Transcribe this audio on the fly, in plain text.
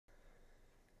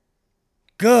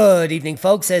Good evening,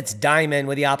 folks. It's Diamond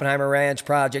with the Oppenheimer Ranch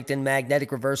Project and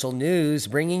Magnetic Reversal News,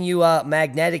 bringing you a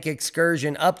magnetic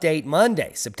excursion update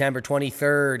Monday, September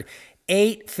 23rd,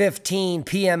 8:15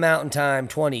 p.m. Mountain Time,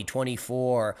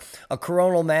 2024. A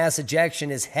coronal mass ejection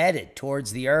is headed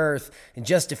towards the Earth in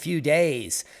just a few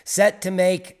days, set to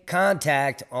make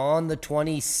contact on the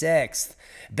 26th.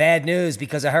 Bad news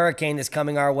because a hurricane is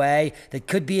coming our way that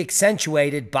could be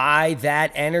accentuated by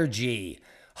that energy.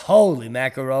 Holy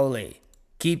macaroni.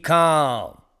 Keep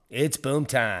calm. It's boom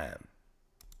time.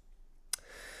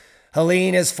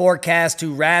 Helene is forecast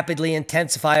to rapidly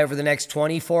intensify over the next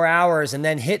 24 hours and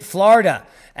then hit Florida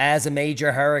as a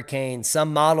major hurricane.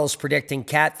 Some models predicting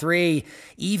Cat 3,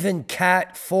 even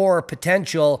Cat 4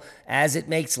 potential as it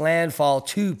makes landfall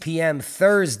 2 p.m.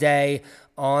 Thursday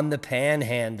on the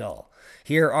Panhandle.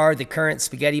 Here are the current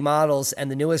spaghetti models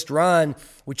and the newest run,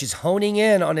 which is honing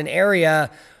in on an area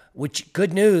which,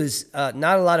 good news,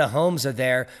 not a lot of homes are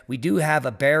there. We do have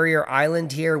a barrier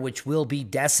island here, which will be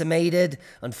decimated,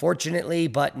 unfortunately,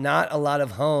 but not a lot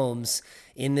of homes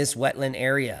in this wetland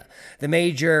area. The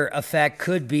major effect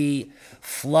could be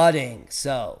flooding.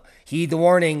 So heed the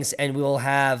warnings, and we'll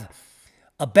have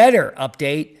a better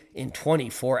update in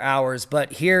 24 hours.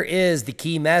 But here is the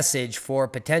key message for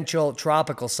potential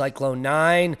Tropical Cyclone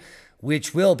 9,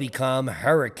 which will become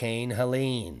Hurricane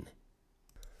Helene.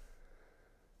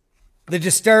 The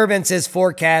disturbance is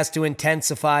forecast to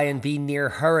intensify and be near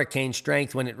hurricane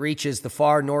strength when it reaches the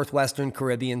far northwestern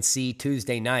Caribbean Sea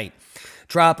Tuesday night.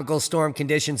 Tropical storm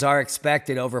conditions are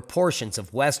expected over portions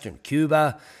of western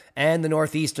Cuba and the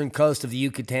northeastern coast of the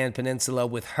Yucatan Peninsula,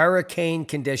 with hurricane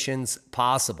conditions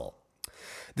possible.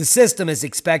 The system is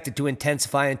expected to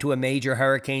intensify into a major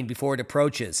hurricane before it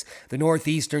approaches the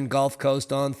northeastern Gulf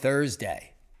Coast on Thursday.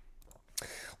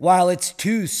 While it's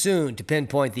too soon to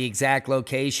pinpoint the exact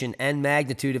location and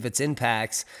magnitude of its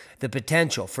impacts, the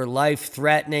potential for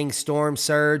life-threatening storm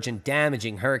surge and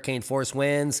damaging hurricane-force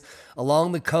winds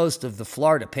along the coast of the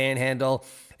Florida Panhandle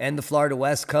and the Florida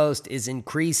West Coast is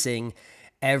increasing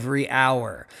every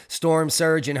hour. Storm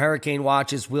surge and hurricane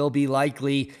watches will be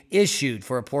likely issued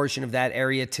for a portion of that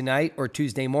area tonight or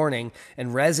Tuesday morning,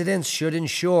 and residents should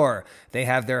ensure they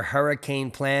have their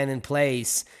hurricane plan in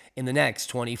place in the next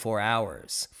 24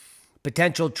 hours.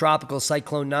 Potential Tropical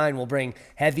Cyclone 9 will bring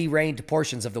heavy rain to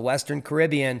portions of the western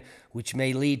Caribbean, which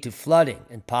may lead to flooding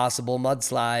and possible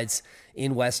mudslides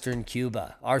in western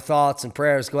Cuba. Our thoughts and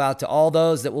prayers go out to all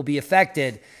those that will be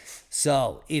affected.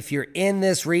 So if you're in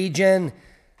this region,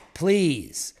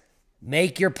 please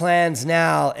make your plans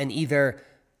now and either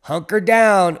hunker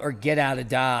down or get out of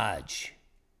Dodge.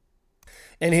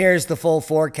 And here's the full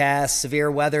forecast.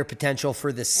 Severe weather potential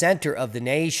for the center of the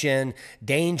nation.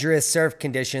 Dangerous surf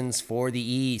conditions for the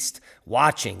east.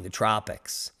 Watching the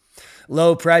tropics.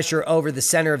 Low pressure over the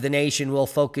center of the nation will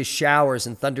focus showers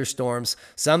and thunderstorms,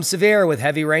 some severe with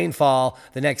heavy rainfall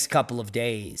the next couple of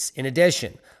days. In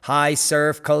addition, high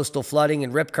surf, coastal flooding,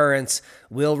 and rip currents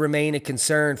will remain a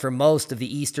concern for most of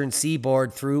the eastern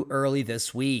seaboard through early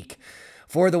this week.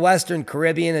 For the western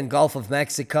Caribbean and Gulf of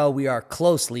Mexico, we are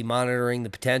closely monitoring the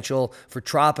potential for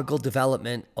tropical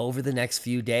development over the next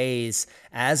few days,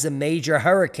 as a major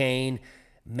hurricane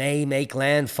may make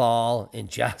landfall in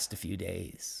just a few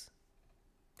days.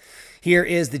 Here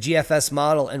is the GFS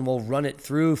model, and we'll run it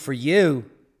through for you.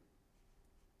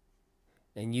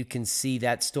 And you can see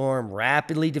that storm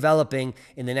rapidly developing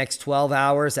in the next 12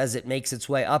 hours as it makes its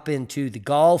way up into the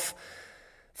Gulf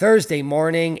Thursday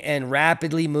morning and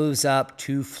rapidly moves up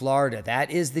to Florida. That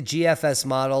is the GFS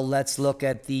model. Let's look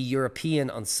at the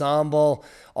European ensemble,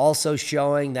 also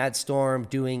showing that storm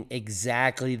doing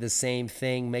exactly the same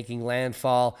thing, making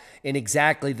landfall in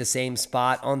exactly the same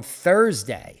spot on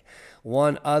Thursday.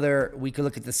 One other, we could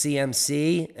look at the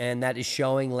CMC, and that is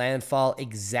showing landfall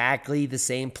exactly the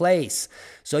same place.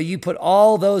 So you put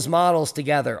all those models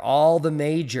together, all the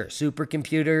major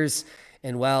supercomputers,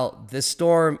 and well, this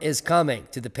storm is coming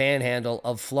to the Panhandle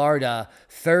of Florida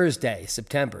Thursday,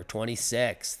 September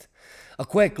 26th. A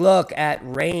quick look at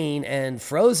rain and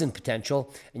frozen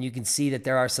potential, and you can see that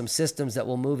there are some systems that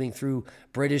will moving through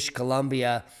British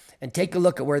Columbia. And take a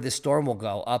look at where this storm will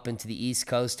go up into the East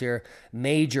Coast here.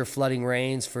 Major flooding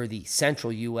rains for the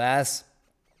central U.S.,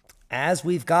 as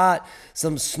we've got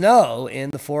some snow in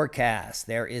the forecast.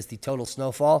 There is the total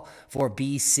snowfall for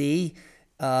BC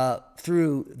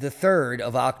through the 3rd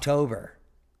of October.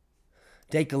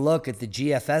 Take a look at the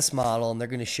GFS model, and they're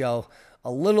going to show a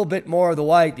little bit more of the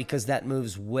white because that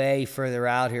moves way further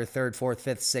out here, 3rd, 4th,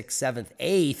 5th, 6th, 7th,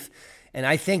 8th. And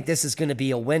I think this is going to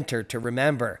be a winter to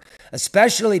remember,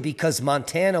 especially because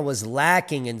Montana was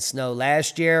lacking in snow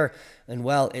last year. And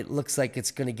well, it looks like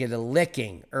it's going to get a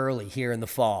licking early here in the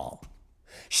fall.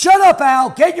 Shut up, Al!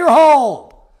 Get in your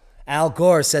hole! Al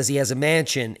Gore says he has a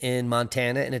mansion in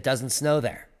Montana and it doesn't snow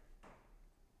there.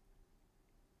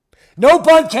 No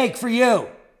bun cake for you!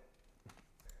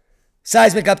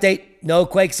 Seismic update. No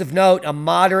quakes of note. A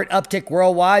moderate uptick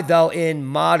worldwide, though, in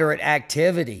moderate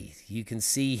activity. You can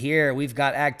see here we've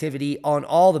got activity on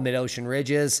all the mid-ocean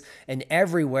ridges, and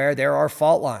everywhere there are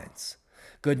fault lines.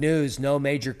 Good news, no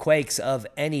major quakes of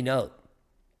any note.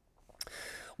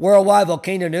 Worldwide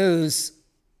volcano news,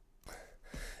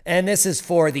 and this is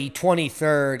for the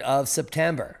 23rd of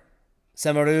September.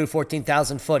 Semeru,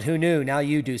 14,000 foot. Who knew? Now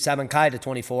you do. Sabancay to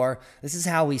 24. This is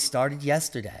how we started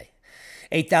yesterday.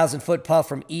 8,000 foot puff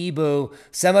from Ibu.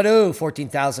 Semeru,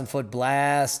 14,000 foot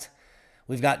blast.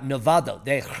 We've got Nevado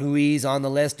de Ruiz on the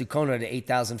list. Ducona to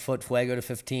 8,000 foot. Fuego to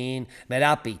 15.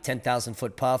 Merapi, 10,000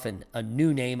 foot puff, and a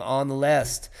new name on the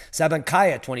list.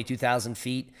 Sabancaya, 22,000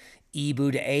 feet.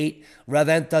 Ibu to 8.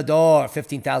 Reventador,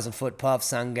 15,000 foot puff.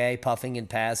 Sangay, puffing and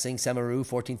passing. Semeru,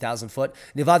 14,000 foot.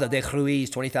 Nevado de Ruiz,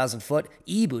 20,000 foot.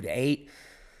 Ibu to 8.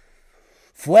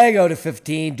 Fuego to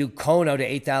 15, Ducono to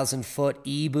 8,000 foot,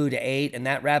 Ibu to 8, and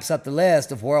that wraps up the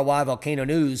list of worldwide volcano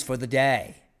news for the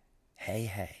day. Hey,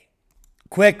 hey.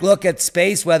 Quick look at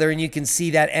space weather, and you can see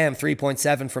that M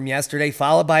 3.7 from yesterday,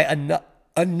 followed by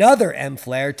another M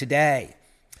flare today.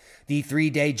 The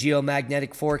 3-day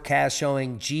geomagnetic forecast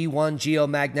showing G1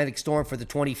 geomagnetic storm for the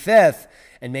 25th,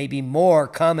 and maybe more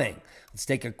coming. Let's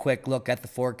take a quick look at the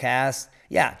forecast.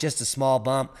 Yeah, just a small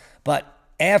bump, but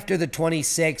after the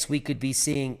 26th, we could be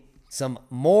seeing some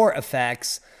more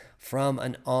effects from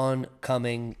an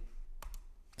oncoming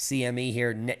CME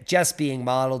here, just being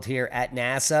modeled here at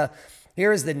NASA.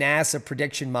 Here is the NASA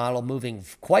prediction model moving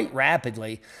quite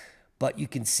rapidly, but you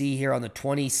can see here on the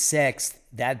 26th,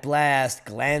 that blast,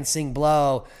 glancing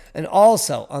blow, and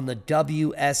also on the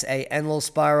WSA Enlil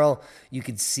spiral, you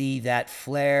can see that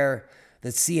flare, the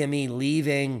CME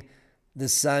leaving the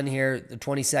sun here, the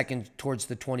 22nd towards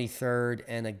the 23rd,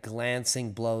 and a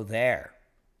glancing blow there.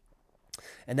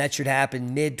 And that should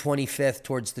happen mid-25th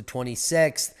towards the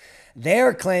 26th.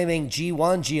 They're claiming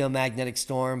G1 geomagnetic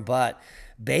storm, but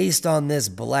based on this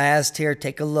blast here,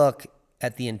 take a look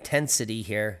at the intensity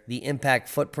here, the impact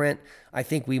footprint. I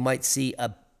think we might see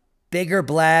a bigger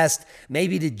blast,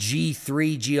 maybe the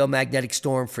G3 geomagnetic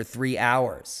storm for 3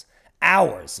 hours.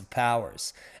 Hours of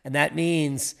powers. And that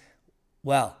means,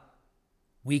 well,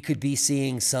 we could be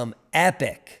seeing some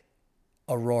epic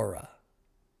aurora.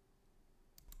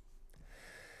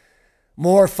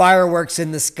 More fireworks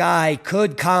in the sky.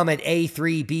 Could Comet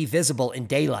A3 be visible in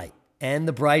daylight and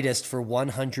the brightest for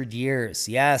 100 years?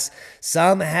 Yes,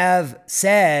 some have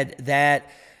said that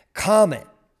Comet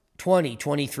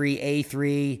 2023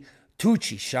 A3,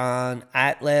 Tucson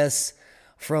Atlas,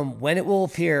 from when it will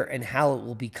appear and how it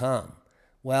will become.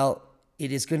 Well,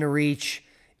 it is going to reach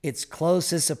its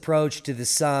closest approach to the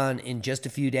sun in just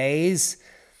a few days.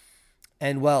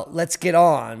 And well, let's get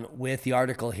on with the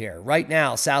article here. Right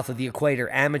now, south of the equator,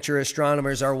 amateur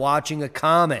astronomers are watching a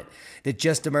comet that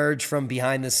just emerged from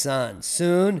behind the sun.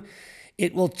 Soon,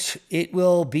 it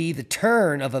will be the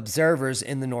turn of observers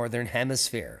in the northern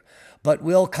hemisphere. But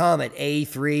will Comet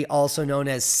A3, also known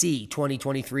as C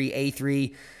 2023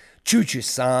 A3,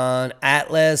 Tucson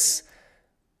Atlas,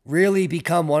 really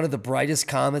become one of the brightest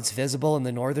comets visible in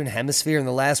the northern hemisphere in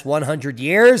the last 100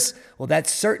 years? Well, that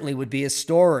certainly would be a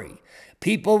story.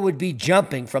 People would be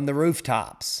jumping from the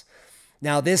rooftops.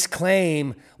 Now, this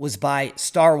claim was by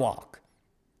Starwalk,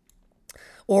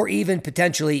 or even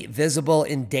potentially visible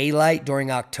in daylight during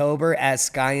October, as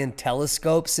Sky and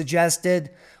Telescope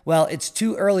suggested. Well, it's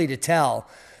too early to tell,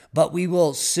 but we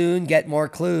will soon get more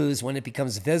clues when it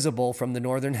becomes visible from the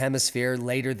northern hemisphere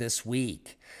later this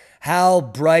week. How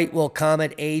bright will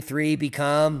Comet A3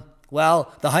 become?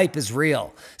 Well, the hype is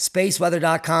real.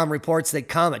 SpaceWeather.com reports that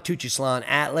Comet Tucson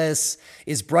Atlas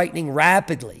is brightening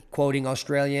rapidly, quoting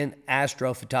Australian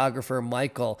astrophotographer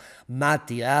Michael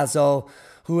Matiazzo,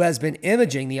 who has been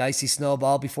imaging the icy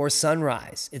snowball before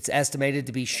sunrise. It's estimated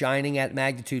to be shining at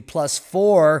magnitude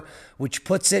 +4, which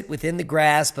puts it within the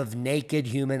grasp of naked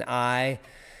human eye.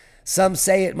 Some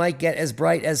say it might get as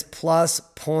bright as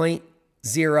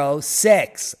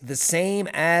 +0.06, the same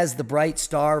as the bright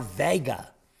star Vega.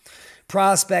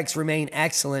 Prospects remain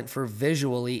excellent for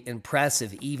visually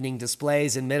impressive evening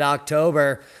displays in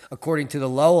mid-October, according to the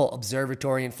Lowell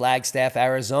Observatory in Flagstaff,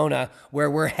 Arizona,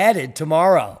 where we're headed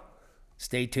tomorrow.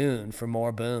 Stay tuned for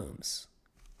more booms.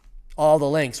 All the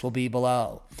links will be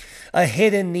below. A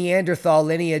hidden Neanderthal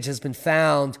lineage has been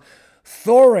found.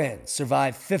 Thorin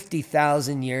survived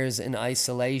 50,000 years in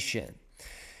isolation.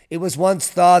 It was once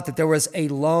thought that there was a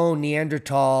lone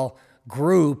Neanderthal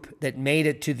group that made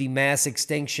it to the mass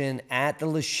extinction at the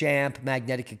Lachamp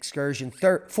magnetic excursion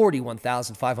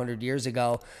 41,500 years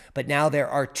ago, but now there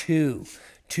are two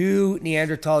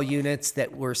Neanderthal units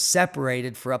that were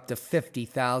separated for up to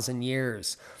 50,000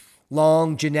 years.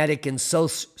 Long genetic and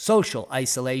social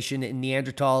isolation in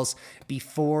Neanderthals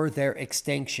before their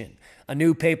extinction. A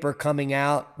new paper coming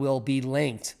out will be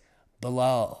linked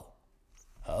below.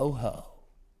 Ho ho.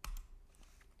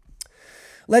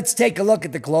 Let's take a look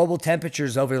at the global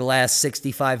temperatures over the last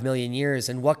 65 million years,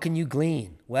 and what can you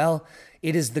glean? Well,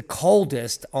 it is the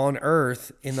coldest on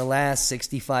Earth in the last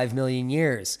 65 million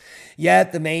years.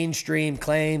 Yet the mainstream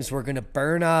claims we're going to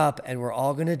burn up and we're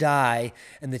all going to die,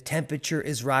 and the temperature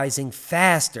is rising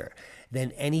faster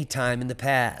than any time in the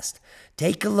past.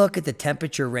 Take a look at the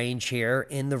temperature range here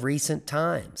in the recent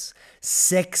times.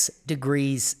 6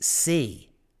 degrees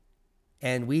C.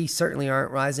 And we certainly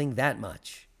aren't rising that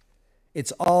much.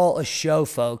 It's all a show,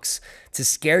 folks, to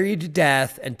scare you to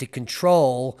death and to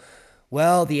control,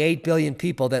 well, the 8 billion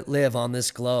people that live on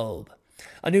this globe.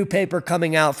 A new paper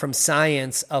coming out from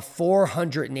Science, a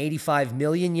 485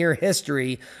 million year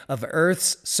history of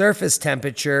Earth's surface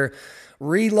temperature,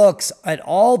 relooks at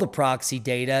all the proxy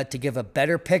data to give a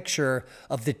better picture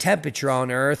of the temperature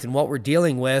on Earth and what we're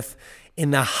dealing with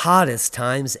in the hottest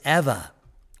times ever.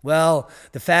 Well,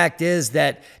 the fact is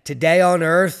that today on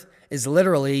Earth is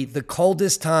literally the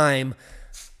coldest time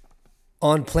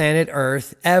on planet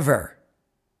Earth ever.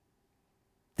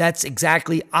 That's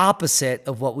exactly opposite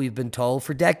of what we've been told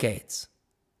for decades,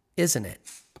 isn't it?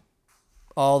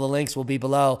 All the links will be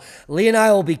below. Lee and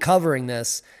I will be covering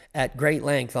this at great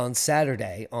length on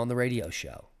Saturday on the radio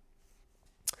show.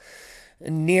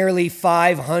 Nearly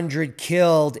 500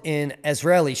 killed in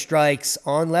Israeli strikes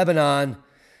on Lebanon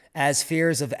as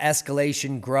fears of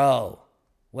escalation grow.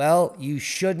 Well, you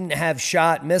shouldn't have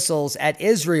shot missiles at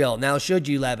Israel. Now, should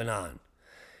you, Lebanon?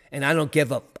 And I don't give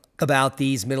a about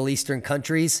these Middle Eastern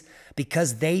countries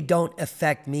because they don't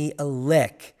affect me a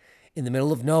lick in the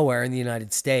middle of nowhere in the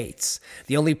United States.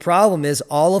 The only problem is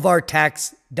all of our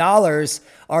tax dollars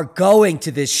are going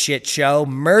to this shit show,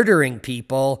 murdering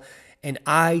people, and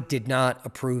I did not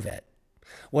approve it.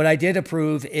 What I did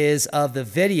approve is of the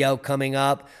video coming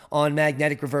up on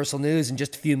Magnetic Reversal News in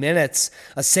just a few minutes,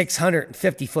 a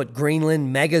 650-foot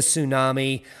Greenland mega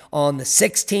tsunami on the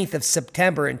 16th of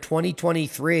September in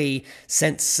 2023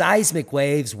 sent seismic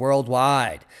waves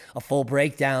worldwide. A full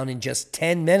breakdown in just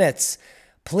 10 minutes.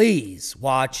 Please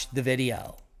watch the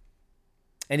video.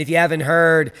 And if you haven't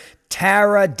heard,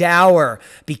 Tara Dower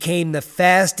became the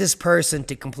fastest person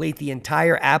to complete the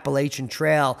entire Appalachian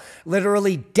Trail,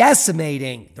 literally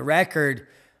decimating the record.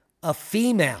 A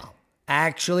female,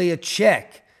 actually a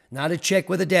chick, not a chick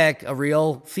with a dick, a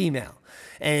real female.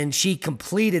 And she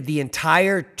completed the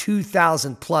entire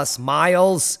 2,000 plus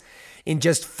miles in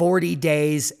just 40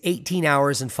 days, 18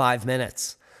 hours, and 5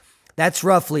 minutes. That's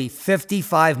roughly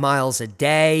 55 miles a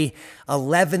day,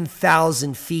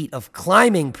 11,000 feet of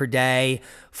climbing per day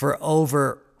for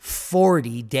over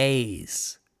 40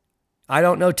 days. I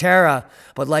don't know Tara,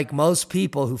 but like most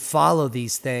people who follow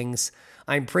these things,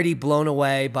 I'm pretty blown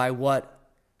away by what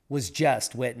was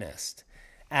just witnessed.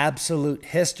 Absolute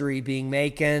history being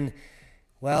made,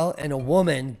 well, and a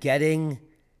woman getting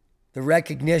the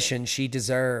recognition she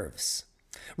deserves.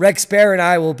 Rex Bear and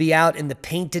I will be out in the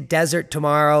Painted Desert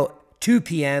tomorrow, 2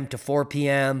 p.m. to 4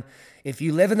 p.m. If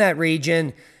you live in that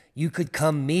region, you could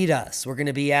come meet us. We're going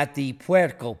to be at the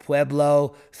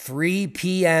Pueblo, 3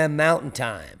 p.m. Mountain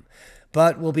Time.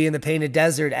 But we'll be in the Painted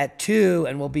Desert at 2,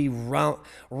 and we'll be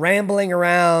rambling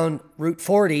around Route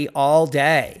 40 all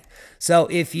day. So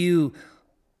if you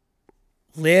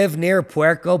live near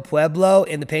Pueblo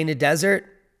in the Painted Desert,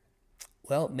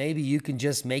 well, maybe you can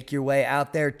just make your way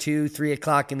out there 2, 3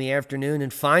 o'clock in the afternoon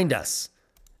and find us.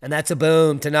 And that's a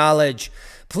boom to knowledge.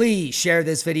 Please share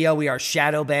this video. We are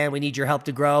shadow banned. We need your help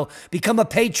to grow. Become a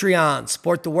Patreon.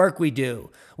 Support the work we do.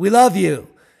 We love you.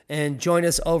 And join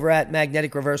us over at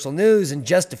Magnetic Reversal News in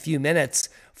just a few minutes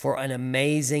for an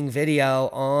amazing video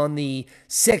on the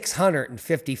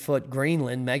 650-foot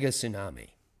Greenland mega tsunami.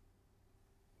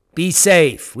 Be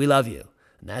safe. We love you.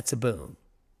 And that's a boom.